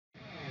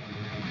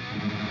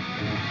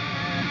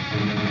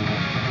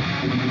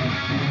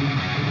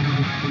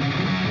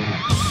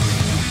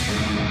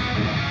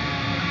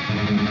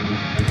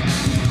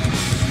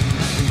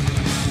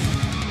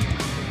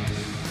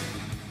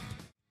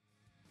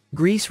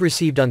Greece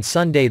received on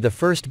Sunday the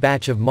first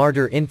batch of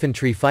Marder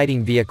infantry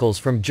fighting vehicles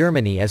from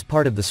Germany as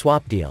part of the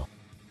swap deal.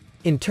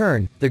 In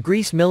turn, the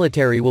Greece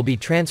military will be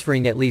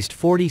transferring at least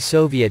 40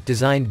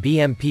 Soviet-designed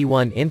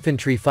BMP-1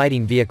 infantry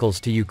fighting vehicles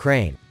to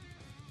Ukraine.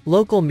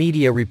 Local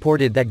media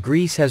reported that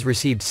Greece has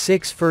received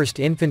 6 first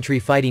infantry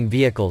fighting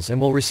vehicles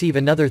and will receive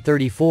another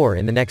 34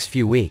 in the next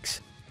few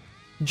weeks.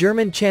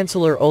 German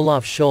Chancellor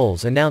Olaf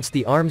Scholz announced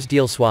the arms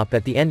deal swap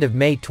at the end of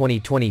May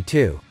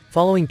 2022,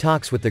 following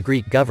talks with the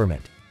Greek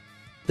government.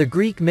 The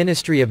Greek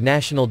Ministry of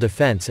National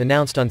Defense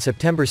announced on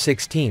September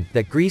 16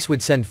 that Greece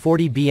would send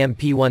 40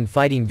 BMP-1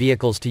 fighting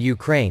vehicles to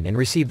Ukraine and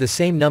receive the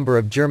same number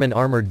of German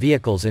armored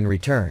vehicles in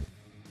return.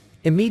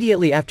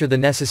 Immediately after the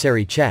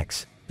necessary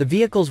checks, the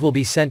vehicles will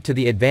be sent to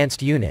the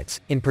advanced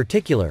units, in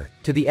particular,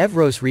 to the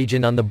Evros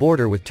region on the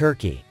border with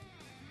Turkey.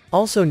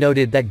 Also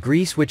noted that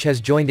Greece, which has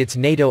joined its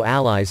NATO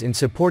allies in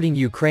supporting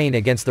Ukraine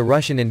against the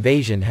Russian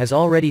invasion, has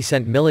already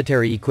sent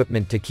military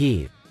equipment to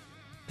Kyiv.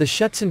 The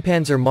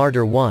Schützenpanzer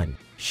Marder 1,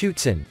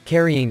 Schützen,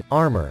 carrying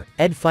armor,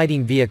 ED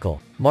fighting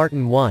vehicle,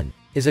 Martin 1,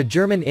 is a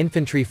German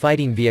infantry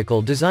fighting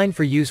vehicle designed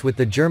for use with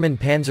the German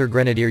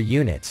Panzergrenadier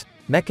units,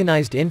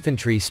 mechanized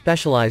infantry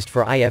specialized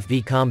for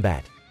IFV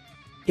combat.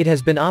 It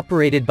has been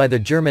operated by the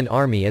German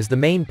army as the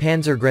main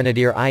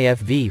Panzergrenadier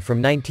IFV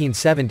from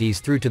 1970s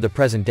through to the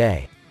present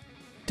day.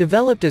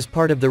 Developed as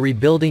part of the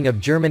rebuilding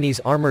of Germany's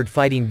armored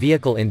fighting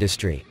vehicle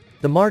industry,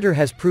 the Marder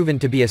has proven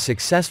to be a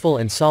successful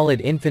and solid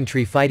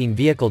infantry fighting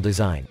vehicle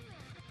design.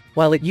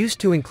 While it used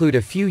to include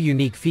a few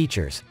unique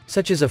features,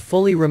 such as a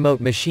fully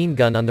remote machine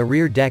gun on the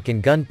rear deck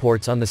and gun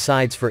ports on the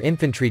sides for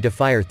infantry to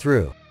fire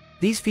through,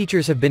 these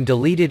features have been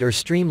deleted or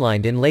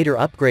streamlined in later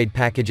upgrade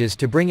packages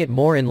to bring it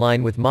more in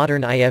line with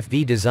modern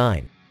IFV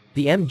design.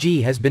 The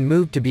MG has been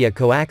moved to be a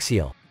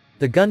coaxial,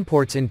 the gun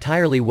ports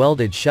entirely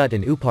welded shut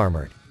and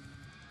UP-armored.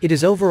 It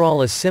is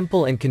overall a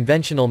simple and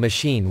conventional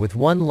machine with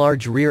one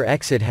large rear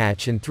exit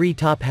hatch and 3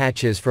 top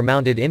hatches for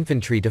mounted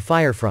infantry to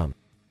fire from.